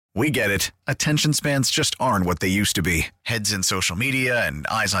We get it. Attention spans just aren't what they used to be. Heads in social media and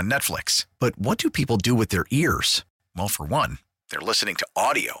eyes on Netflix. But what do people do with their ears? Well, for one, they're listening to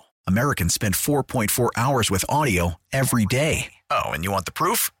audio. Americans spend 4.4 hours with audio every day. Oh, and you want the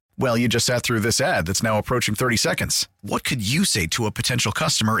proof? Well, you just sat through this ad that's now approaching 30 seconds. What could you say to a potential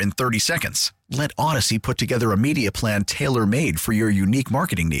customer in 30 seconds? Let Odyssey put together a media plan tailor-made for your unique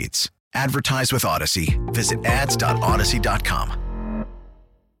marketing needs. Advertise with Odyssey. Visit ads.odyssey.com.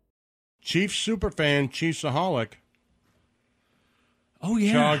 Chiefs superfan, Chiefsaholic. Oh,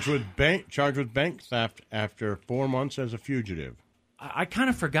 yeah. Charged with bank theft after 4 months as a fugitive. I kind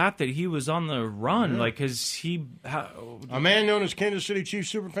of forgot that he was on the run, A man known as Kansas City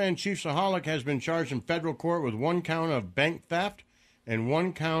Chiefs superfan Chiefsaholic has been charged in federal court with 1 count of bank theft and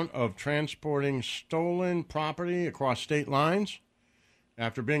 1 count of transporting stolen property across state lines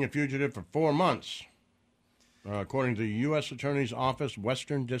after being a fugitive for 4 months. According to the U.S. Attorney's Office,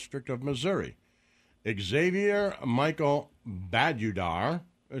 Western District of Missouri. Xavier Michael Badudar,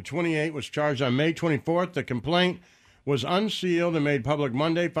 28, was charged on May 24th. The complaint was unsealed and made public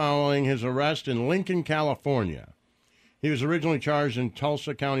Monday following his arrest in Lincoln, California. He was originally charged in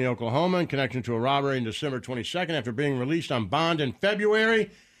Tulsa County, Oklahoma, in connection to a robbery on December 22nd. After being released on bond in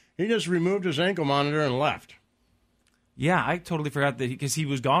February, he just removed his ankle monitor and left. Yeah, I totally forgot that because he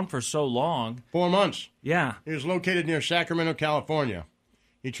was gone for so long. 4 months. Yeah. He was located near Sacramento, California.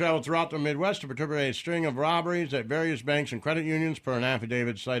 He traveled throughout the Midwest to perpetrate a string of robberies at various banks and credit unions, per an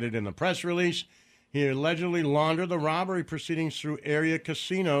affidavit cited in the press release. He allegedly laundered the robbery proceedings through area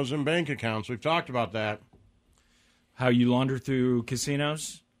casinos and bank accounts. We've talked about that. How you launder through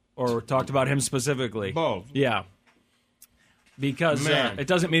casinos? Or talked about him specifically? Both. Yeah. Because it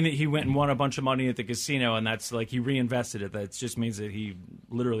doesn't mean that he went and won a bunch of money at the casino and that's like he reinvested it. That just means that he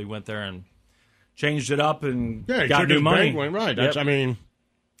literally went there and changed it up and got new money. Right. That's, yep.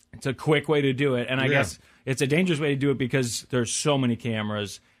 It's a quick way to do it. And I guess it's a dangerous way to do it because there's so many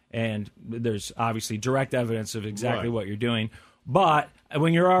cameras and there's obviously direct evidence of exactly what you're doing. But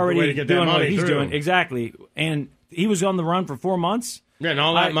when you're already doing what he's doing, exactly, and he was on the run for 4 months. Yeah, and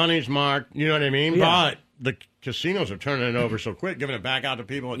all that money's marked, you know what I mean? Yeah. But the casinos are turning it over so quick, giving it back out to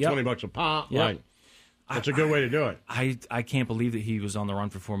people at $20 a pop. Yep. Like, that's a good way to do it. I can't believe that he was on the run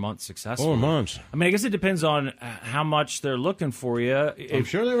for 4 months successfully. 4 months. I mean, I guess it depends on how much they're looking for you. I'm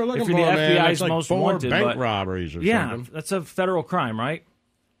sure they were looking for the FBI's like most 4 wanted bank robberies or something. Yeah, that's a federal crime, right?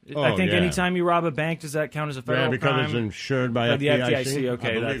 I think anytime you rob a bank, does that count as a federal crime? Yeah, because it's insured by the FDIC.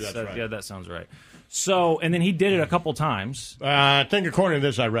 Okay, that's right. Yeah, that sounds right. So, and then he did it a couple times. I think according to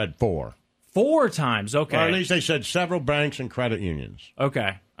this, I read 4. 4 times, okay. Or at least they said several banks and credit unions.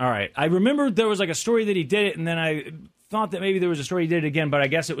 Okay, all right. I remember there was like a story that he did it, and then I thought that maybe there was a story he did it again, but I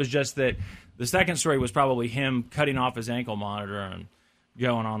guess it was just that the second story was probably him cutting off his ankle monitor and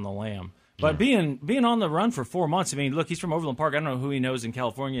going on the lam. But being on the run for 4 months, I mean, look, he's from Overland Park. I don't know who he knows in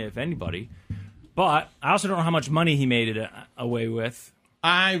California, if anybody. But I also don't know how much money he made it away with.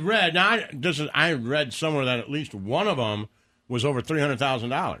 I read somewhere that at least one of them was over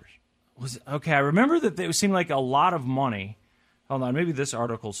 $300,000. Okay, I remember that it seemed like a lot of money. Hold on, maybe this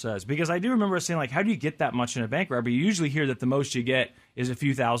article says. Because I do remember saying, like, how do you get that much in a bank robbery? You usually hear that the most you get is a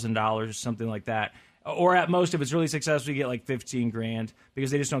few $1,000s, something like that. Or at most, if it's really successful, you get like $15,000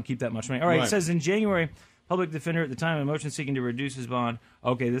 because they just don't keep that much money. All right, It says in January, public defender at the time of motion seeking to reduce his bond.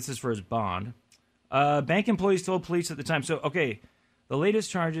 Okay, this is for his bond. Bank employees told police at the time. So, okay, the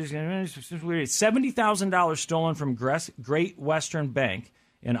latest charges, $70,000 stolen from Great Western Bank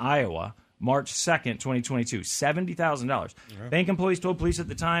in Iowa, March 2nd, 2022. $70,000. Yeah. Bank employees told police at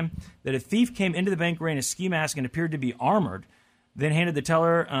the time that a thief came into the bank wearing a ski mask and appeared to be armored, then handed the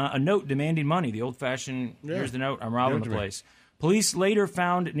teller a note demanding money. The old-fashioned, here's the note, I'm robbing the place. Police later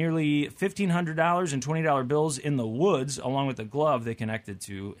found nearly $1,500 and $20 bills in the woods, along with a glove they connected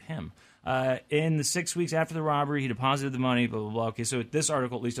to him. In the 6 weeks after the robbery, he deposited the money, blah, blah, blah. Okay, so this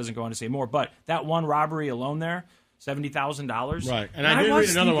article at least doesn't go on to say more. But that one robbery alone there, $70,000. Right, and I did read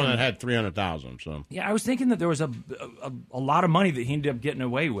another one that had $300,000. So yeah, I was thinking that there was a lot of money that he ended up getting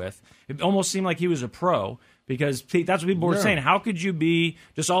away with. It almost seemed like he was a pro. Because that's what people were saying. How could you be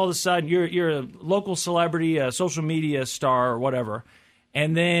just all of a sudden, you're a local celebrity, a social media star or whatever,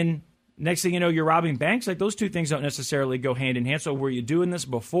 and then next thing you know, you're robbing banks? Like, those two things don't necessarily go hand in hand. So were you doing this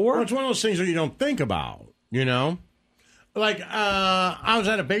before? Well, it's one of those things that you don't think about, you know? Like, I was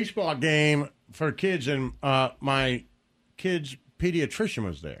at a baseball game for kids, and my kid's pediatrician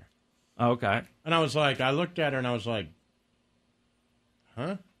was there. Okay. And I was like, I looked at her, and I was like,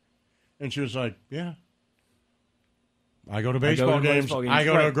 huh? And she was like, yeah. I go to baseball games. I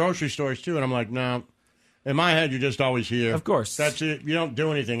go to grocery stores, too. And I'm like, no. in my head, you're just always here. Of course. That's it. You don't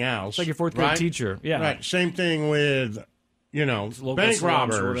do anything else. It's like your fourth grade teacher. Yeah. Right. Same thing with, bank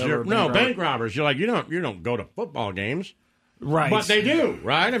robbers. Bank robbers. You're like, you don't go to football games. Right. But they do,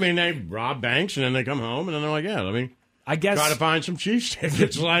 right? I mean, they rob banks, and then they come home, and then they're like, yeah, let me try to find some Chiefs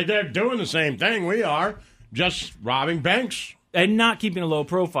tickets. Like, they're doing the same thing we are, just robbing banks. And not keeping a low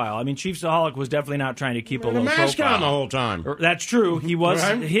profile. I mean, Chiefsaholic was definitely not trying to keep a low profile. A mask on the whole time. That's true. He was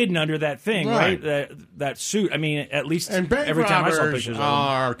hidden under that thing, right? That suit. I mean, at least every time I saw pictures of him.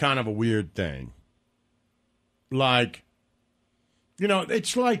 Are kind of a weird thing. Like,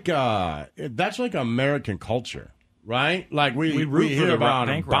 it's like that's like American culture, right? Like we hear about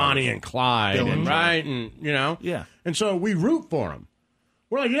Bonnie and Clyde, right? And yeah. And so we root for them.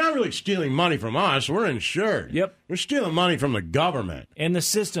 We're like, you're not really stealing money from us. We're insured. Yep. You're stealing money from the government. And the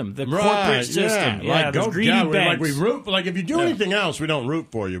system, the corporate system. Yeah, like, those greedy banks. Like, we root for, like, if you do anything else, we don't root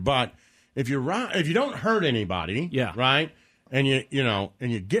for you. But if you don't hurt anybody, right, and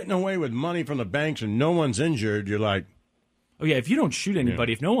you're getting away with money from the banks and no one's injured, you're like, oh, yeah, if you don't shoot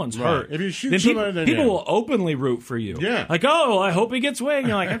anybody, if no one's hurt, if you shoot then somebody, people will openly root for you. Yeah. Like, oh, I hope he gets away. And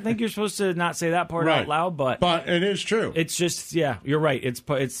you're like, I think you're supposed to not say that part out loud, but it is true. It's just, you're right. It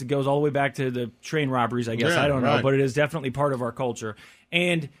goes all the way back to the train robberies, I guess. I don't know, but it is definitely part of our culture.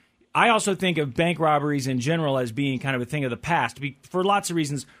 And I also think of bank robberies in general as being kind of a thing of the past for lots of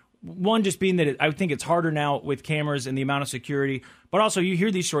reasons. One, just being that I think it's harder now with cameras and the amount of security. But also, you hear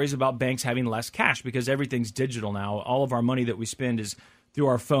these stories about banks having less cash because everything's digital now. All of our money that we spend is through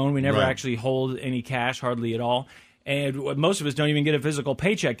our phone. We never actually hold any cash, hardly at all. And most of us don't even get a physical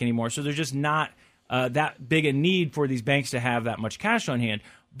paycheck anymore. So there's just not that big a need for these banks to have that much cash on hand.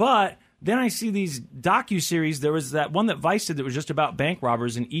 But then I see these docuseries. There was that one that Vice did that was just about bank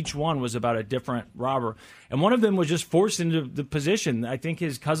robbers, and each one was about a different robber. And one of them was just forced into the position. I think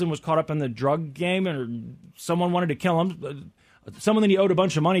his cousin was caught up in the drug game, or someone wanted to kill him. Someone that he owed a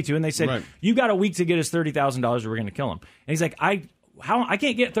bunch of money to, and they said, you got a week to get us $30,000 or we're going to kill him. And he's like, I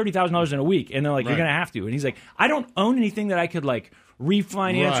can't get $30,000 in a week. And they're like, you're going to have to. And he's like, I don't own anything that I could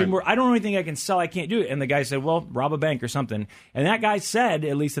refinance anymore. I don't know anything I can sell. I can't do it. And the guy said, well, rob a bank or something. And that guy said,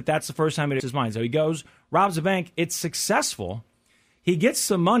 at least, that's the first time it hit his mind. So he goes, robs a bank. It's successful. He gets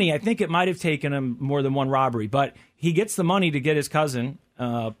some money. I think it might have taken him more than one robbery, but he gets the money to get his cousin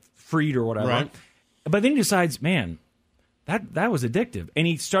freed or whatever. Right. But then he decides, man, that was addictive. And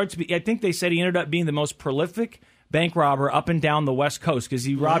he starts I think they said he ended up being the most prolific bank robber up and down the West Coast because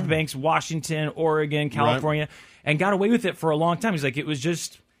he robbed banks Washington, Oregon, California, and got away with it for a long time. He's like, it was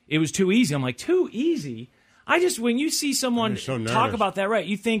too easy. I'm like, too easy? When you see someone talk about that,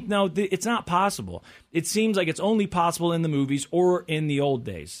 you think, no, it's not possible. It seems like it's only possible in the movies or in the old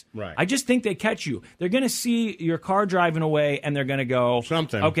days. Right. I just think they catch you. They're going to see your car driving away, and they're going to go,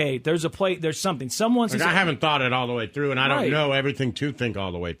 something. Okay, there's a plate, there's something. Someone's. I haven't thought it all the way through, and I don't know everything to think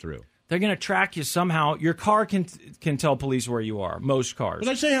all the way through. They're going to track you somehow. Your car can tell police where you are. Most cars.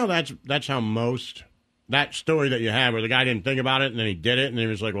 But I say how that's how most. That story that you had where the guy didn't think about it and then he did it and he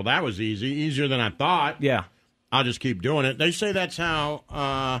was like, well, that was easier than I thought. Yeah. I'll just keep doing it. They say that's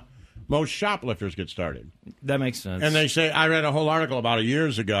how most shoplifters get started. That makes sense. And they say, I read a whole article about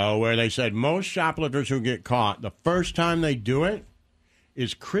years ago where they said most shoplifters who get caught, the first time they do it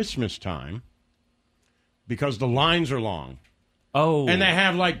is Christmas time because the lines are long. Oh. And they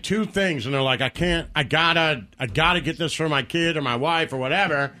have like two things and they're like, I gotta get this for my kid or my wife or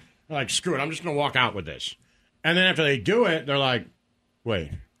whatever. They're like, screw it, I'm just going to walk out with this. And then after they do it, they're like,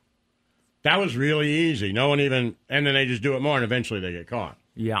 wait, that was really easy. No one even, and then they just do it more, and eventually they get caught.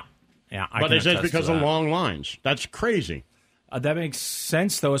 Yeah. But they say it's because of long lines. That's crazy. That makes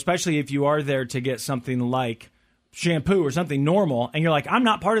sense, though, especially if you are there to get something like shampoo or something normal, and you're like, I'm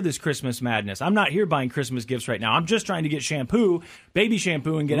not part of this Christmas madness. I'm not here buying Christmas gifts right now. I'm just trying to get shampoo, baby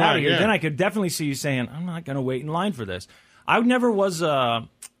shampoo, and get out of here. Then I could definitely see you saying, I'm not going to wait in line for this. I never was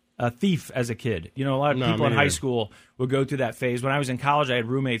a thief as a kid. A lot of people in high school would go through that phase. When I was in college, I had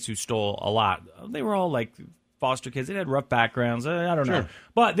roommates who stole a lot. They were all like foster kids. They had rough backgrounds. I don't know.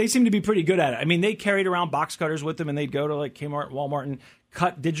 But they seemed to be pretty good at it. I mean, they carried around box cutters with them, and they'd go to like Kmart, Walmart, and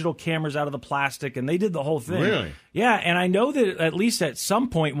cut digital cameras out of the plastic, and they did the whole thing. Really? Yeah, and I know that at least at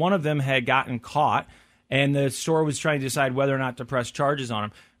some point, one of them had gotten caught, and the store was trying to decide whether or not to press charges on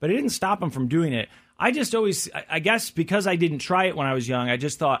him. But it didn't stop him from doing it. I just always, I guess because I didn't try it when I was young, I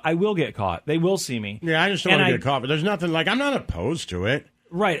just thought, I will get caught. They will see me. Yeah, I just don't want to get caught. But there's nothing, I'm not opposed to it.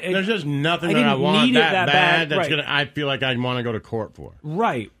 Right. There's just nothing that I want that bad that's going to, I feel like I'd want to go to court for.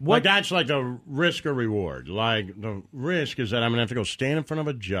 Right. That's like the risk or reward. Like, the risk is that I'm going to have to go stand in front of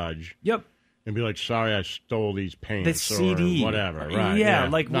a judge. Yep. and be like, sorry, I stole these pants the CD. or whatever. Right? Yeah,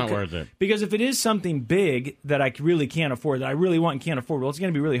 not worth it. Because if it is something big that I really can't afford, that I really want and can't afford, well, it's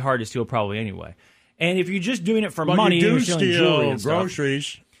going to be really hard to steal probably anyway. And if you're just doing it for money, you do you're stealing jewelry and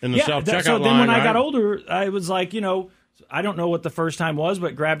groceries in the yeah, self-checkout so line. then when I right? got older, I was like, I don't know what the first time was,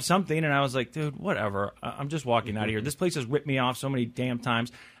 but grabbed something, and I was like, dude, whatever. I'm just walking out of here. This place has ripped me off so many damn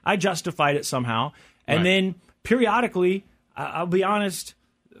times. I justified it somehow. And then periodically, I'll be honest,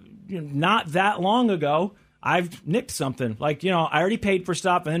 not that long ago, I've nicked something. Like, I already paid for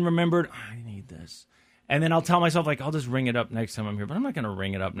stuff and then remembered, I need this. And then I'll tell myself, like, I'll just ring it up next time I'm here. But I'm not going to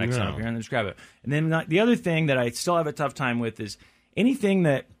ring it up next time I'm here and then just grab it. And then the other thing that I still have a tough time with is anything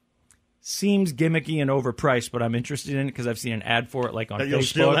that seems gimmicky and overpriced, but I'm interested in it because I've seen an ad for it, like on that Facebook. You'll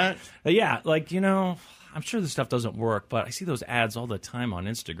steal that? Yeah, like, I'm sure this stuff doesn't work, but I see those ads all the time on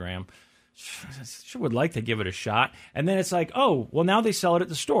Instagram. Sure would like to give it a shot. And then it's like, oh, well, now they sell it at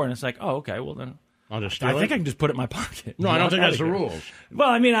the store. And it's like, oh, okay, well, then I'll just steal it. I think I can just put it in my pocket. No, I don't think that's the rules. Well,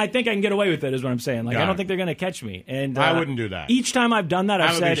 I mean, I think I can get away with it is what I'm saying. Like, I don't think they're going to catch me. And I wouldn't do that. Each time I've done that,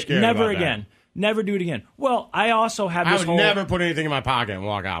 I've said, never again. That. Never do it again. Well, I also have this I would never put anything in my pocket and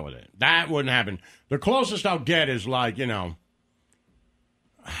walk out with it. That wouldn't happen. The closest I'll get is like, I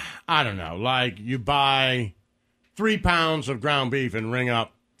don't know, like you buy 3 pounds of ground beef and ring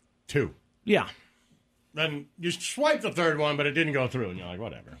up 2. Yeah. Then you swipe the third one, but it didn't go through, and you're like,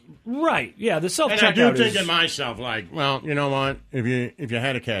 whatever. Right? Yeah. The self-checkout. And I do think in myself, like, well, you know what? If you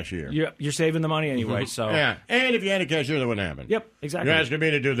had a cashier, you're saving the money anyway. So yeah, and if you had a cashier, that wouldn't happen. Yep, exactly. You're asking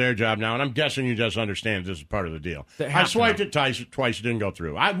me to do their job now, and I'm guessing you just understand this is part of the deal. I swiped it twice; it didn't go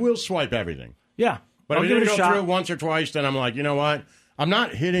through. I will swipe everything. Yeah, but if it didn't go through once or twice, then I'm like, you know what? I'm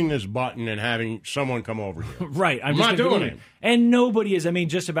not hitting this button and having someone come over here. Right. I'm not doing it. And nobody is. I mean,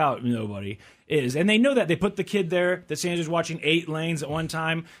 just about nobody is. And they know that. They put the kid there. The Sandra's watching 8 lanes at one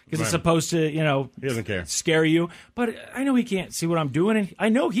time because it's supposed to, he doesn't care. Scare you. But I know he can't see what I'm doing. And I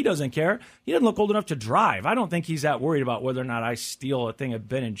know he doesn't care. He doesn't look old enough to drive. I don't think he's that worried about whether or not I steal a thing of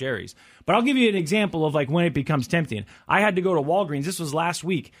Ben & Jerry's. But I'll give you an example of like when it becomes tempting. I had to go to Walgreens. This was last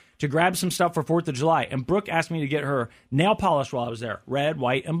week to grab some stuff for 4th of July. And Brooke asked me to get her nail polish while I was there. Red,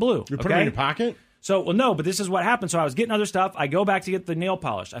 white, and blue. You put it in your pocket? So, well, no, but this is what happened. So I was getting other stuff. I go back to get the nail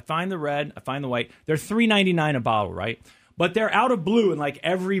polish. I find the red. I find the white. They're $3.99 a bottle, right? But they're out of blue in like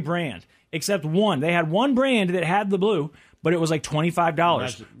every brand except one. They had one brand that had the blue, but it was like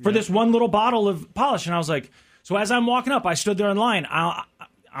 $25 for this one little bottle of polish. And I was like, so as I'm walking up, I stood there in line.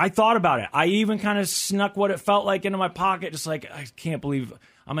 I thought about it. I even kind of snuck what it felt like into my pocket, just like, I can't believe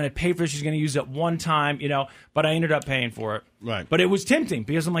I'm going to pay for this. She's going to use it one time, but I ended up paying for it. Right. But it was tempting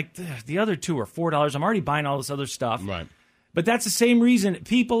because I'm like, the other 2 are $4. I'm already buying all this other stuff. Right. But that's the same reason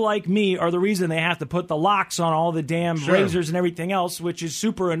people like me are the reason they have to put the locks on all the damn razors and everything else, which is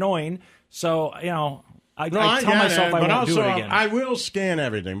super annoying. So, I tell myself I won't do it again. I will scan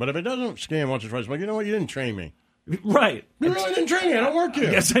everything, but if it doesn't scan once or twice, I'm like, you know what? You didn't train me. Right. You really didn't train me. I don't work here.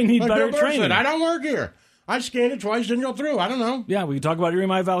 I guess I need better training. I don't work here. I scanned it twice, didn't go through. I don't know. Yeah, we can talk about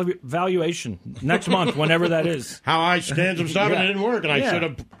my valuation next month, whenever that is. How I scanned some stuff and it didn't work, and I should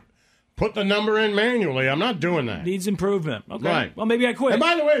have put the number in manually. I'm not doing that. Needs improvement. Okay. Right. Well, maybe I quit. And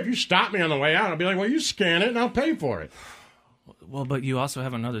by the way, if you stop me on the way out, I'll be like, well, you scan it, and I'll pay for it. Well, but you also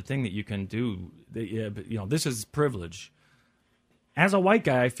have another thing that you can do. This is privilege. As a white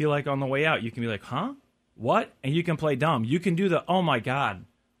guy, I feel like on the way out, you can be like, huh? What? And you can play dumb. You can do the, oh, my God.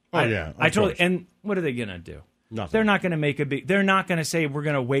 I totally. And what are they going to do? Nothing. They're not going to make a big. They're not going to say we're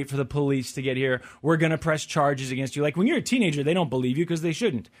going to wait for the police to get here. We're going to press charges against you. Like when you're a teenager, they don't believe you because they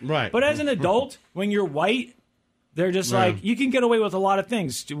shouldn't. Right. But as an adult, when you're white, they're just like you can get away with a lot of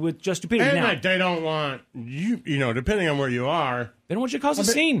things with just stupidity. And now, they don't want you. Depending on where you are, they don't want you to cause a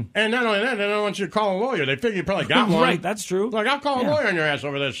scene. And not only that, they don't want you to call a lawyer. They figure you probably got one. Right. That's true. Like I'll call a lawyer on your ass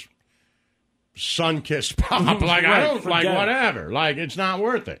over this sun-kissed pop. Like I don't like whatever. Like it's not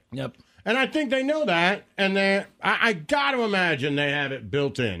worth it. Yep. And I think they know that, and I got to imagine they have it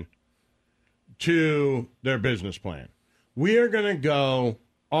built in to their business plan. We are going to go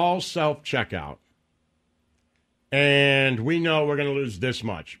all self-checkout, and we know we're going to lose this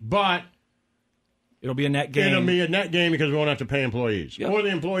much. But it'll be a net gain. It'll be a net gain because we won't have to pay employees. Yep. Or the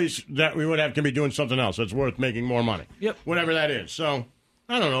employees that we would have can be doing something else that's worth making more money. Yep. Whatever that is. So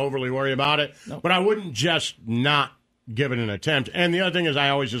I don't overly worry about it, nope. But I wouldn't just not give it an attempt. And the other thing is I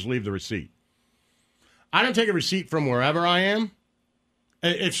always just leave the receipt. I don't take a receipt from wherever I am.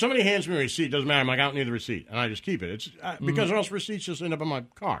 If somebody hands me a receipt, it doesn't matter. I'm like, I don't need the receipt. And I just keep it. It's because or else receipts just end up in my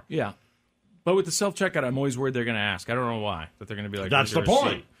car. Yeah. But with the self-checkout, I'm always worried they're going to ask. I don't know why. That they're going to be like, that's the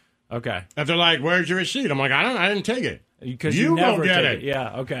point. Okay. If they're like, where's your receipt? I'm like, I didn't take it. Because you never get take it.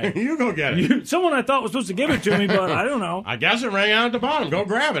 Yeah, okay. You go get it. Someone I thought was supposed to give it to me, but I don't know. I guess it rang out at the bottom. Go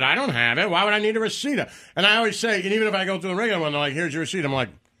grab it. I don't have it. Why would I need a receipt? And I always say, and even if I go through the regular one, they're like, here's your receipt. I'm like,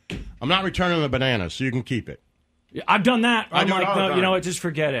 I'm not returning the bananas, so you can keep it. Yeah, I've done that. I'm do it like, all the no, time. you know what? Just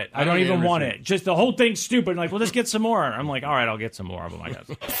forget it. I don't even want it. Just the whole thing's stupid. Like, well, let's get some more. I'm like, all right, I'll get some more of them, I guess.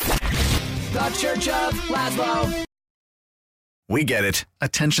 The Church of Laszlo. We get it.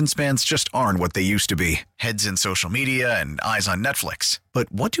 Attention spans just aren't what they used to be. Heads in social media and eyes on Netflix. But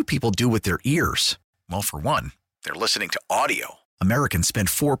what do people do with their ears? Well, for one, they're listening to audio. Americans spend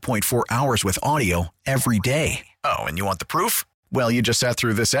 4.4 hours with audio every day. Oh, and you want the proof? Well, you just sat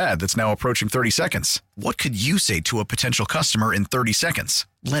through this ad that's now approaching 30 seconds. What could you say to a potential customer in 30 seconds?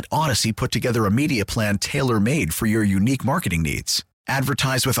 Let Odyssey put together a media plan tailor-made for your unique marketing needs.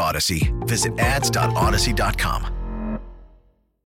 Advertise with Odyssey. Visit ads.odyssey.com.